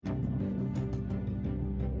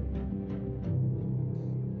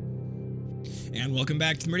And welcome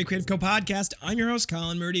back to the Murdy Creative Co podcast. I'm your host,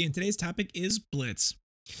 Colin Murdy, and today's topic is Blitz.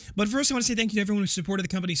 But first, I want to say thank you to everyone who's supported the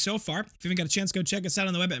company so far. If you haven't got a chance, go check us out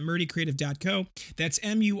on the web at murdycreative.co. That's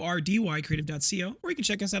MURDY creative.co. Or you can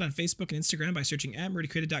check us out on Facebook and Instagram by searching at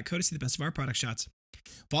murdycreative.co to see the best of our product shots.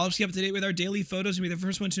 Follow us, keep up to date with our daily photos, and be the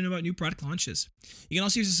first one to know about new product launches. You can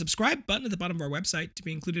also use the subscribe button at the bottom of our website to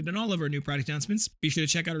be included in all of our new product announcements. Be sure to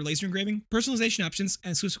check out our laser engraving, personalization options,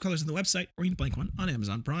 and exclusive colors on the website, or you can blank one on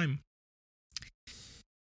Amazon Prime.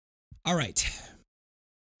 All right.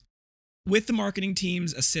 With the marketing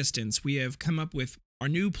team's assistance, we have come up with our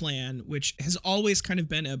new plan, which has always kind of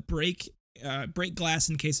been a break glass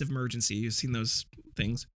in case of emergency. You've seen those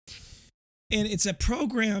things. And it's a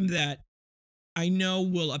program that I know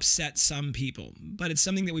will upset some people, but it's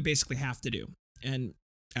something that we basically have to do. And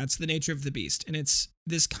that's the nature of the beast. And it's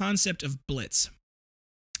this concept of blitz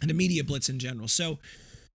and a media blitz in general. So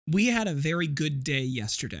we had a very good day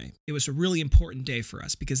yesterday. It was a really important day for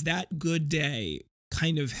us because that good day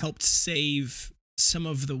kind of helped save some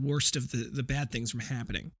of the worst of the bad things from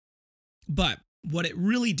happening. But what it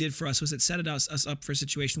really did for us was it set us up for a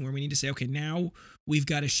situation where we need to say, okay, now we've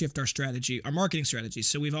got to shift our strategy, our marketing strategy.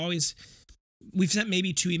 So we've sent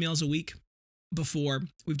maybe 2 emails a week before.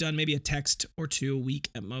 We've done maybe a text or 2 a week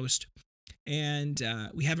at most. And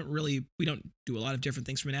we don't do a lot of different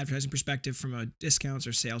things from an advertising perspective, from a discounts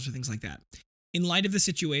or sales or things like that. In light of the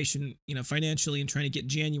situation, financially and trying to get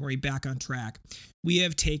January back on track, we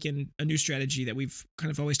have taken a new strategy that we've kind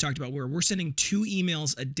of always talked about where we're sending 2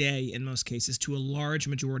 emails a day in most cases to a large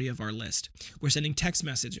majority of our list. We're sending text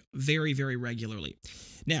message very, very regularly.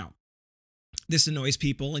 Now, this annoys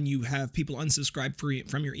people and you have people unsubscribe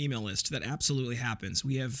from your email list. That absolutely happens.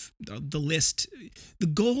 We have the list. The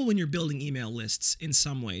goal when you're building email lists in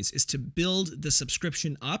some ways is to build the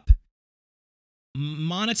subscription up,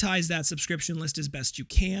 monetize that subscription list as best you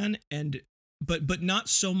can, but not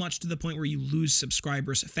so much to the point where you lose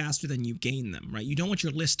subscribers faster than you gain them, right? You don't want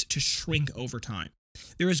your list to shrink over time.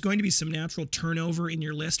 There is going to be some natural turnover in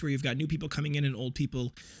your list where you've got new people coming in and old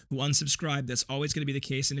people who unsubscribe. That's always going to be the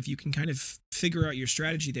case. And if you can kind of figure out your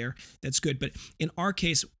strategy there, that's good. But in our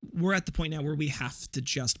case, we're at the point now where we have to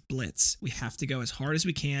just blitz. We have to go as hard as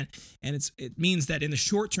we can. And it means that in the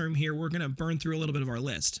short term here, we're going to burn through a little bit of our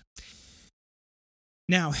list.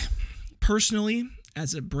 Now, personally,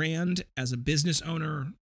 as a brand, as a business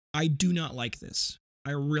owner, I do not like this.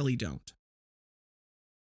 I really don't.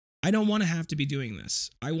 I don't want to have to be doing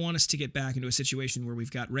this. I want us to get back into a situation where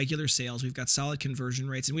we've got regular sales, we've got solid conversion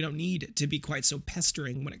rates, and we don't need to be quite so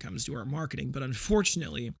pestering when it comes to our marketing. But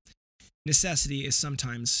unfortunately, necessity is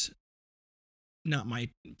sometimes not my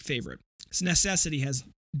favorite. So necessity has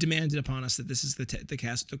demanded upon us that this is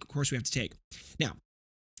the course we have to take. Now,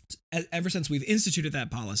 ever since we've instituted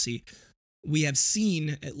that policy, we have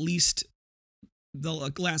seen at least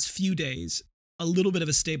the last few days a little bit of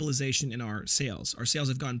a stabilization in our sales. Our sales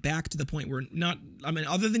have gone back to the point where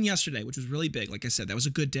other than yesterday, which was really big, like I said, that was a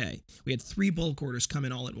good day. We had 3 bulk orders come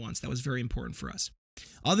in all at once. That was very important for us.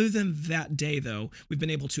 Other than that day, though, we've been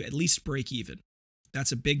able to at least break even.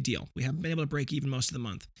 That's a big deal. We haven't been able to break even most of the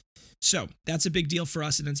month. So that's a big deal for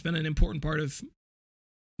us, and it's been an important part of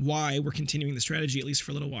why we're continuing the strategy, at least for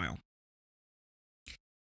a little while.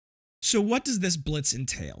 So what does this blitz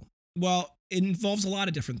entail? Well, it involves a lot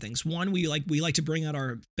of different things. One, we like to bring out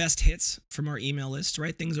our best hits from our email list,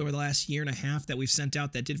 right? Things over the last year and a half that we've sent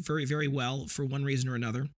out that did very, very well for one reason or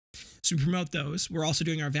another. So we promote those. We're also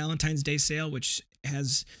doing our Valentine's Day sale, which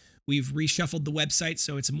we've reshuffled the website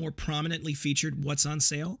so it's more prominently featured what's on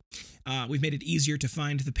sale. We've made it easier to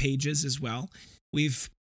find the pages as well. We've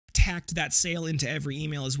tacked that sale into every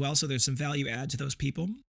email as well, so there's some value add to those people.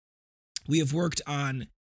 We have worked on,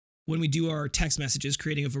 when we do our text messages,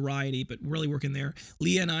 creating a variety, but really working there.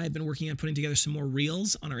 Leah and I have been working on putting together some more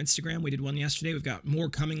reels on our Instagram. We did one yesterday. We've got more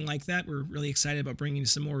coming like that. We're really excited about bringing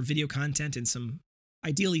some more video content and some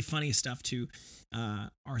ideally funny stuff to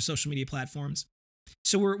our social media platforms.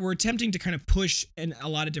 So we're attempting to kind of push in a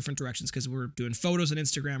lot of different directions because we're doing photos on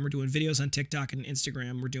Instagram, we're doing videos on TikTok and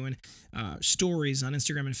Instagram, we're doing stories on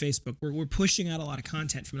Instagram and Facebook. We're pushing out a lot of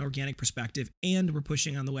content from an organic perspective, and we're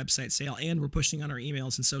pushing on the website sale, and we're pushing on our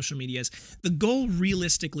emails and social medias. The goal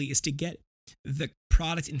realistically is to get the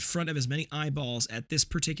product in front of as many eyeballs at this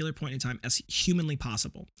particular point in time as humanly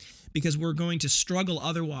possible, because we're going to struggle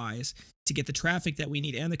otherwise to get the traffic that we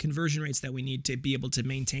need and the conversion rates that we need to be able to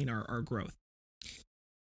maintain our growth.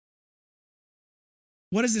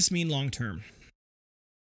 What does this mean long term?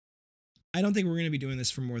 I don't think we're going to be doing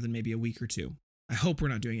this for more than maybe a week or 2. I hope we're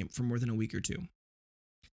not doing it for more than a week or 2.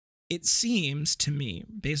 It seems to me,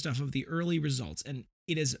 based off of the early results, and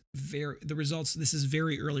this is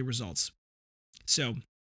very early results. So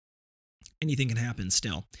anything can happen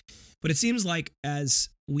still. But it seems like as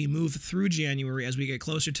we move through January, as we get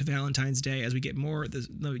closer to Valentine's Day, as we get more,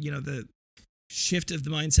 the shift of the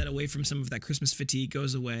mindset away from some of that Christmas fatigue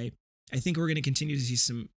goes away, I think we're going to continue to see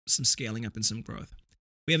some scaling up and some growth.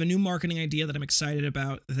 We have a new marketing idea that I'm excited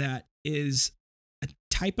about that is a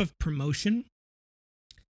type of promotion.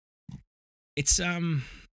 It's I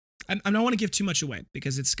don't want to give too much away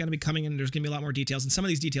because it's going to be coming and there's going to be a lot more details, and some of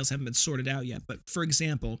these details haven't been sorted out yet. But for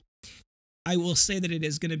example, I will say that it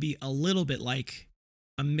is going to be a little bit like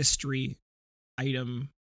a mystery item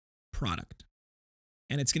product,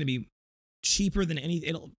 and it's going to be cheaper than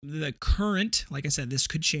the current, like I said, this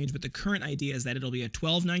could change, but the current idea is that it'll be a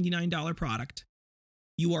 $12.99 product.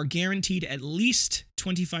 You are guaranteed at least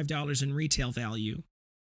 $25 in retail value,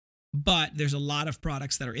 but there's a lot of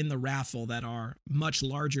products that are in the raffle that are much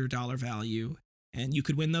larger dollar value, and you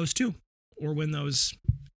could win those too, or win those,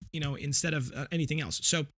 instead of anything else.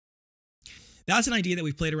 So that's an idea that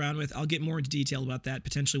we've played around with. I'll get more into detail about that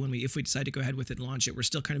potentially if we decide to go ahead with it and launch it. We're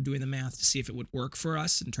still kind of doing the math to see if it would work for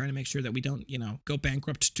us and trying to make sure that we don't, go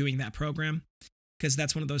bankrupt doing that program, because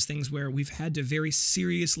that's one of those things where we've had to very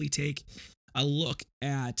seriously take a look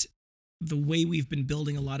at the way we've been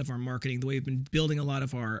building a lot of our marketing, the way we've been building a lot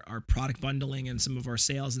of our product bundling and some of our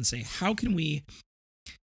sales, and say, how can we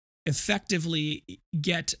effectively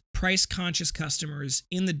get price-conscious customers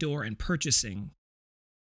in the door and purchasing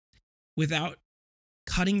without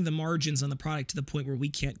cutting the margins on the product to the point where we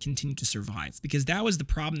can't continue to survive? Because that was the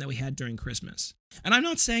problem that we had during Christmas. And I'm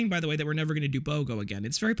not saying, by the way, that we're never going to do BOGO again.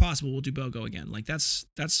 It's very possible we'll do BOGO again. Like that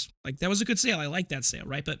was a good sale. I like that sale,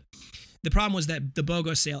 right? But the problem was that the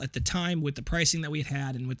BOGO sale at the time, with the pricing that we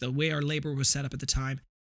had and with the way our labor was set up at the time,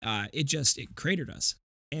 it cratered us.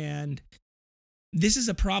 And this is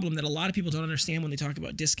a problem that a lot of people don't understand when they talk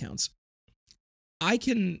about discounts.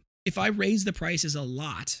 If I raise the prices a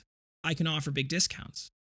lot, I can offer big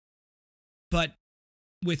discounts. But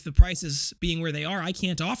with the prices being where they are, I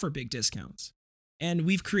can't offer big discounts. And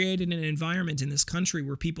we've created an environment in this country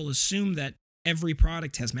where people assume that every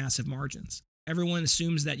product has massive margins. Everyone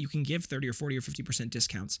assumes that you can give 30 or 40 or 50%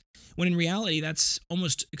 discounts, when in reality, that's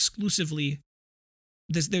almost exclusively,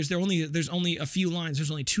 there's only a few lines,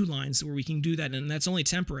 there's only 2 lines where we can do that, and that's only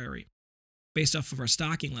temporary based off of our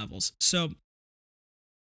stocking levels. So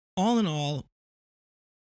all in all,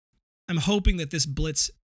 I'm hoping that this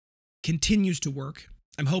blitz continues to work.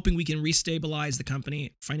 I'm hoping we can restabilize the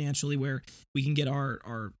company financially, where we can get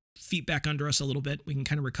our feet back under us a little bit. We can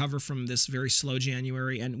kind of recover from this very slow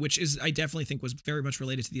January, and which is, I definitely think, was very much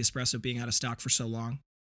related to the espresso being out of stock for so long.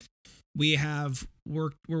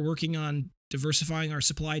 We're working on diversifying our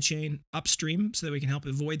supply chain upstream so that we can help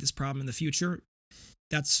avoid this problem in the future.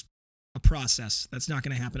 That's a process. That's not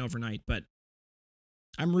going to happen overnight, but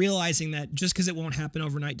I'm realizing that just because it won't happen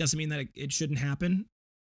overnight doesn't mean that it shouldn't happen.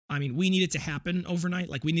 I mean, we need it to happen overnight.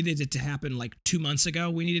 Like, we needed it to happen like 2 months ago.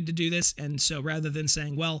 We needed to do this. And so rather than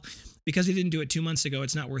saying, well, because we didn't do it 2 months ago,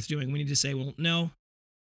 it's not worth doing, we need to say, well, no,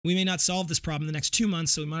 we may not solve this problem in the next 2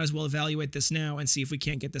 months, so we might as well evaluate this now and see if we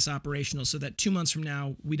can't get this operational so that 2 months from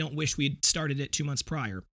now, we don't wish we'd started it 2 months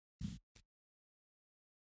prior.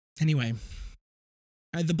 Anyway,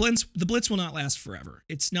 the blitz will not last forever.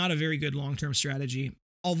 It's not a very good long-term strategy.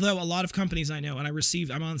 Although a lot of companies I know, and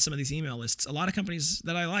I'm on some of these email lists, a lot of companies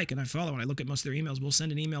that I like and I follow and I look at most of their emails will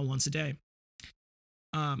send an email once a day.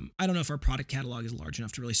 I don't know if our product catalog is large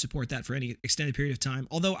enough to really support that for any extended period of time.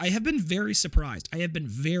 Although I have been very surprised. I have been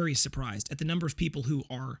very surprised at the number of people who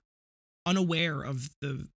are unaware of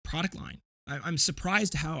the product line. I'm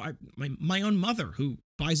surprised how my own mother, who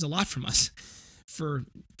buys a lot from us for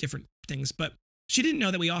different things, but she didn't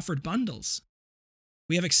know that we offered bundles.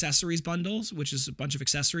 We have accessories bundles, which is a bunch of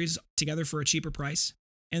accessories together for a cheaper price.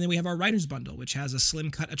 And then we have our writer's bundle, which has a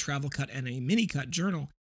slim cut, a travel cut, and a mini cut journal.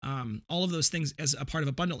 All of those things as a part of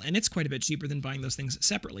a bundle. And it's quite a bit cheaper than buying those things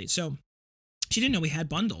separately. So she didn't know we had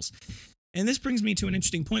bundles. And this brings me to an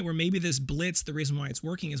interesting point where maybe this blitz, the reason why it's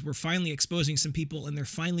working is we're finally exposing some people and they're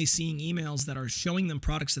finally seeing emails that are showing them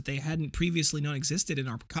products that they hadn't previously known existed in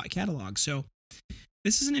our catalog. So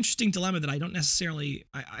this is an interesting dilemma that I don't necessarily,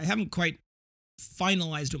 I haven't quite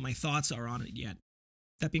finalized what my thoughts are on it yet.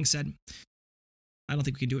 That being said, I don't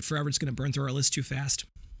think we can do it forever. It's going to burn through our list too fast.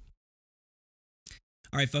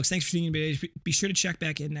 All right, folks, thanks for tuning in today. Be sure to check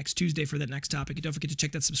back in next Tuesday for that next topic. And don't forget to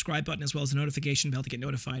check that subscribe button as well as the notification bell to get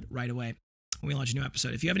notified right away when we launch a new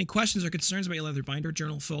episode. If you have any questions or concerns about your leather binder,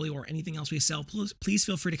 journal, folio, or anything else we sell, please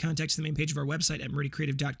feel free to contact us on the main page of our website at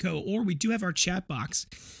meridiacreative.co, or we do have our chat box.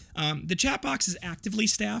 The chat box is actively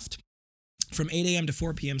staffed from 8 a.m. to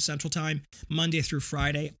 4 p.m. Central Time, Monday through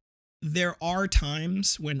Friday. There are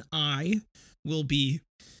times when I we'll be,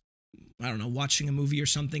 I don't know, watching a movie or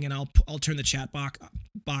something, and I'll turn the chat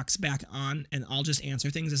box back on, and I'll just answer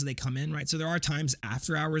things as they come in, right? So there are times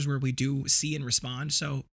after hours where we do see and respond.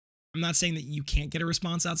 So I'm not saying that you can't get a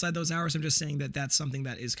response outside those hours. I'm just saying that that's something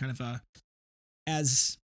that is kind of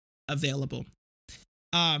as available.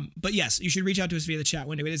 But yes, you should reach out to us via the chat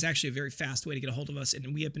window. It is actually a very fast way to get a hold of us,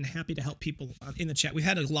 and we have been happy to help people in the chat. We've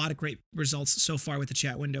had a lot of great results so far with the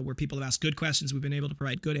chat window where people have asked good questions. We've been able to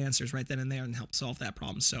provide good answers right then and there and help solve that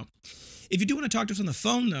problem. So if you do want to talk to us on the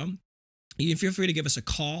phone, though, you can feel free to give us a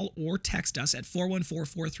call or text us at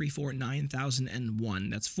 414-434-9001.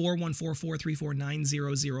 That's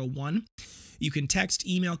 414-434-9001. You can text,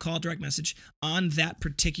 email, call, direct message on that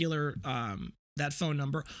particular that phone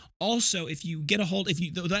number. Also, if you get a hold,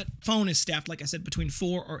 that phone is staffed, like I said, between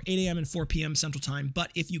 4 or 8 a.m. and 4 p.m. Central Time. But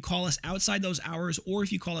if you call us outside those hours, or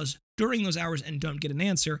if you call us during those hours and don't get an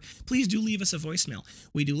answer, please do leave us a voicemail.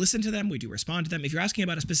 We do listen to them. We do respond to them. If you're asking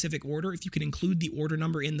about a specific order, if you can include the order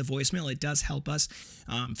number in the voicemail, it does help us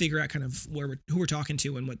figure out kind of who we're talking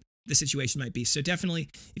to and what the situation might be. So definitely,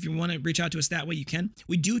 if you want to reach out to us that way, you can.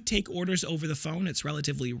 We do take orders over the phone. It's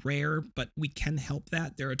relatively rare, but we can help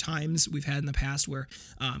that. There are times we've had in the past where,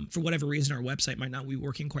 for whatever reason, our website might not be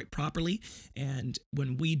working quite properly. And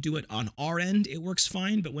when we do it on our end, it works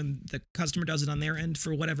fine. But when the customer does it on their end,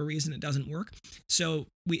 for whatever reason, it doesn't work. So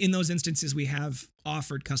in those instances, we have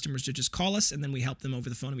offered customers to just call us, and then we help them over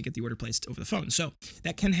the phone, and we get the order placed over the phone. So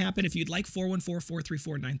that can happen if you'd like.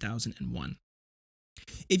 414-434-9001.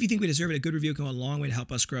 If you think we deserve it, a good review can go a long way to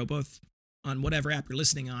help us grow, both on whatever app you're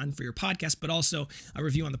listening on for your podcast, but also a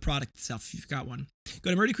review on the product itself if you've got one. Go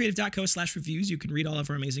to murdycreative.co/reviews. You can read all of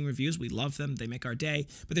our amazing reviews. We love them. They make our day.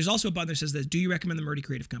 But there's also a button that says, do you recommend the Murdy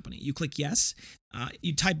Creative Company? You click yes.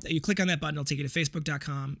 You click on that button. It'll take you to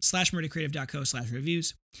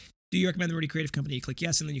facebook.com/murdycreative.co/reviews. Do you recommend the Murdy Creative Company? You click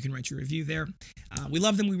yes, and then you can write your review there. We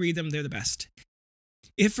love them. We read them. They're the best.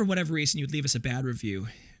 If for whatever reason you'd leave us a bad review,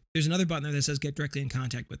 there's another button there that says get directly in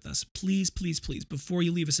contact with us. Please, please, please, before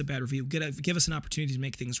you leave us a bad review, give us an opportunity to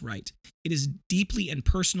make things right. It is deeply and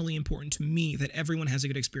personally important to me that everyone has a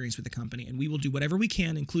good experience with the company, and we will do whatever we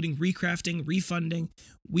can, including recrafting, refunding.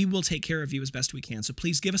 We will take care of you as best we can. So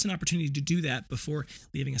please give us an opportunity to do that before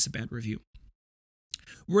leaving us a bad review.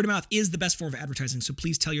 Word of mouth is the best form of advertising, so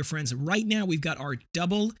please tell your friends. Right now, we've got our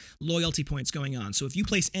double loyalty points going on. So if you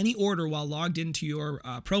place any order while logged into your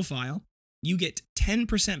profile, you get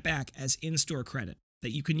 10% back as in-store credit that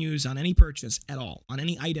you can use on any purchase at all, on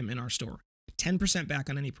any item in our store. 10% back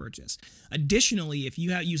on any purchase. Additionally, if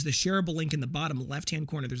you use the shareable link in the bottom left-hand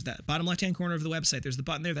corner, there's that bottom left-hand corner of the website, there's the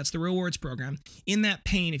button there, that's the rewards program. In that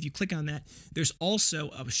pane, if you click on that, there's also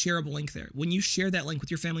a shareable link there. When you share that link with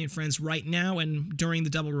your family and friends right now and during the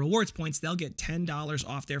double rewards points, they'll get $10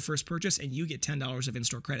 off their first purchase, and you get $10 of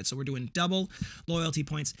in-store credit. So we're doing double loyalty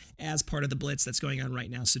points as part of the blitz that's going on right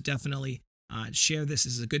now. So definitely share this.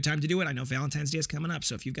 This is a good time to do it. I know Valentine's Day is coming up,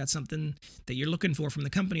 so if you've got something that you're looking for from the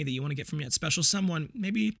company that you want to get from that special someone,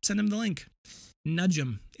 maybe send them the link. Nudge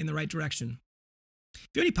them in the right direction. If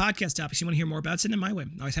you have any podcast topics you want to hear more about, send them my way.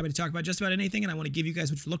 I'm always happy to talk about just about anything, and I want to give you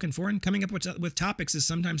guys what you're looking for, and coming up with topics is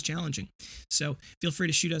sometimes challenging. So feel free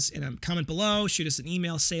to shoot us in a comment below, shoot us an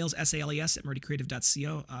email, sales, SALES, at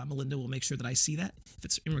murdycreative.co. Melinda will make sure that I see that if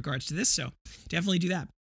it's in regards to this, so definitely do that.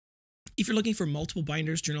 If you're looking for multiple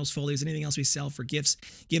binders, journals, folios, anything else we sell for gifts,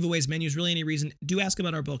 giveaways, menus, really any reason, do ask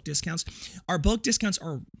about our bulk discounts. Our bulk discounts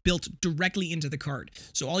are built directly into the cart.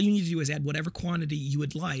 So all you need to do is add whatever quantity you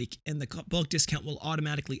would like, and the bulk discount will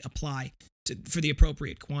automatically apply for the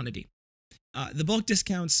appropriate quantity. The bulk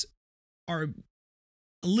discounts are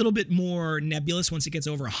a little bit more nebulous once it gets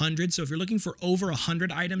over 100. So if you're looking for over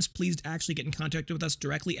 100 items, please actually get in contact with us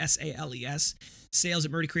directly, SALES,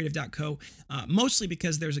 sales@murdycreative.co, mostly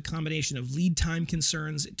because there's a combination of lead time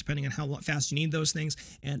concerns, depending on how fast you need those things,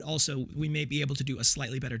 and also we may be able to do a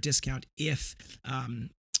slightly better discount if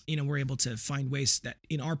we're able to find ways that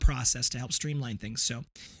in our process to help streamline things. So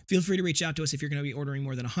feel free to reach out to us if you're going to be ordering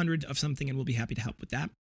more than 100 of something, and we'll be happy to help with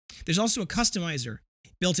that. There's also a customizer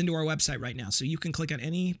built into our website right now. So you can click on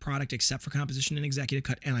any product except for composition and executive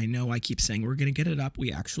cut. And I know I keep saying we're going to get it up.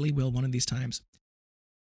 We actually will one of these times.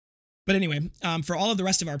 But anyway, for all of the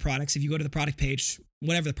rest of our products, if you go to the product page,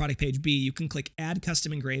 whatever the product page be, you can click Add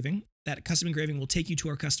Custom Engraving. That custom engraving will take you to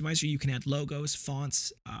our customizer. You can add logos,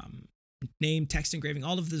 fonts, name, text engraving,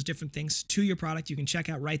 all of those different things to your product. You can check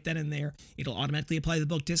out right then and there. It'll automatically apply the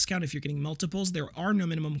bulk discount if you're getting multiples. There are no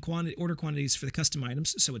minimum order quantities for the custom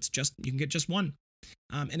items, so you can get just one.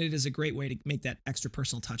 And it is a great way to make that extra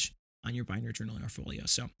personal touch on your binder, journal, or folio.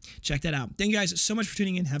 So check that out. Thank you guys so much for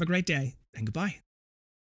tuning in. Have a great day, and goodbye.